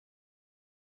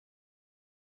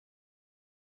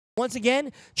Once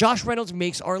again, Josh Reynolds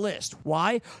makes our list.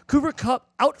 Why? Cooper Kupp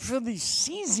out for the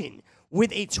season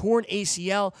with a torn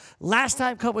ACL. Last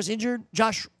time Kupp was injured,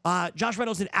 Josh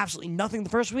Reynolds did absolutely nothing the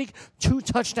first week. 2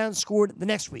 touchdowns scored the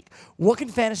next week. What can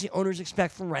fantasy owners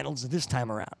expect from Reynolds this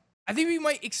time around? I think we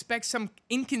might expect some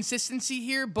inconsistency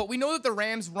here, but we know that the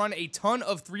Rams run a ton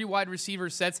of 3 wide receiver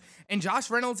sets, and Josh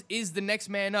Reynolds is the next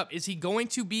man up. Is he going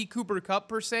to be Cooper Kupp,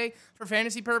 per se, for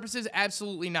fantasy purposes?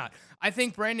 Absolutely not. I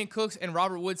think Brandon Cooks and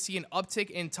Robert Woods see an uptick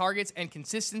in targets and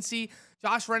consistency.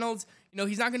 Josh Reynolds,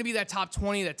 he's not going to be that top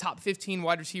 20, that top 15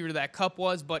 wide receiver that Kupp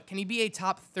was, but can he be a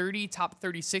top 30, top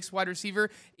 36 wide receiver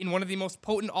in one of the most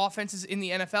potent offenses in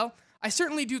the NFL? I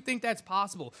certainly do think that's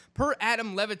possible. Per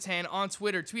Adam Levitan on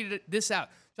Twitter, tweeted this out.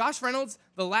 Josh Reynolds,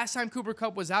 the last time Cooper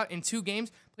Kupp was out in 2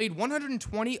 games, played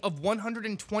 120 of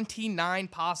 129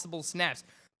 possible snaps,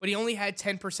 but he only had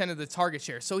 10% of the target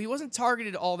share. So he wasn't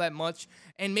targeted all that much,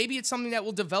 and maybe it's something that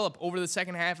will develop over the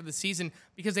second half of the season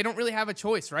because they don't really have a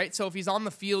choice, right? So if he's on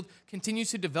the field, continues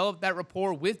to develop that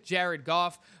rapport with Jared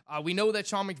Goff, we know that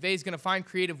Sean McVay is going to find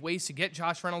creative ways to get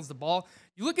Josh Reynolds the ball.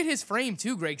 You look at his frame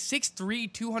too, Greg,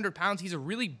 6'3", 200 pounds. He's a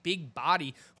really big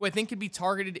body who I think could be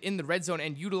targeted in the red zone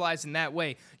and utilized in that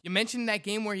way. You mentioned that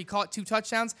game where he caught 2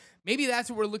 touchdowns. Maybe that's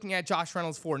what we're looking at Josh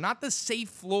Reynolds for, not the safe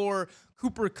floor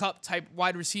Cooper Kupp type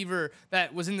wide receiver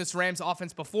that was in this Rams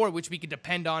offense before, which we could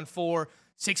depend on for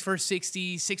 6 for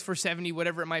 60, 6 for 70,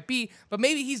 whatever it might be. But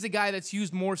maybe he's the guy that's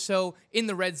used more so in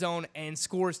the red zone and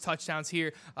scores touchdowns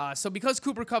here. So because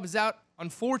Cooper Kupp is out,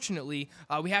 unfortunately,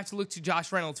 we have to look to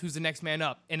Josh Reynolds, who's the next man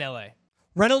up in LA.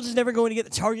 Reynolds is never going to get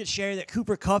the target share that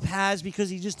Cooper Kupp has because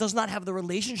he just does not have the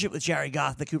relationship with Jared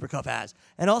Goff that Cooper Kupp has.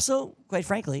 And also, quite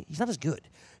frankly, he's not as good.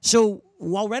 So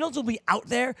while Reynolds will be out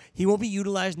there, he won't be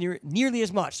utilized nearly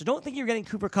as much. So don't think you're getting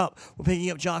Cooper Kupp when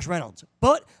picking up Josh Reynolds.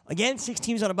 But again, 6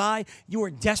 teams on a bye. You are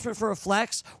desperate for a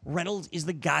flex. Reynolds is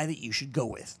the guy that you should go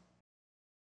with.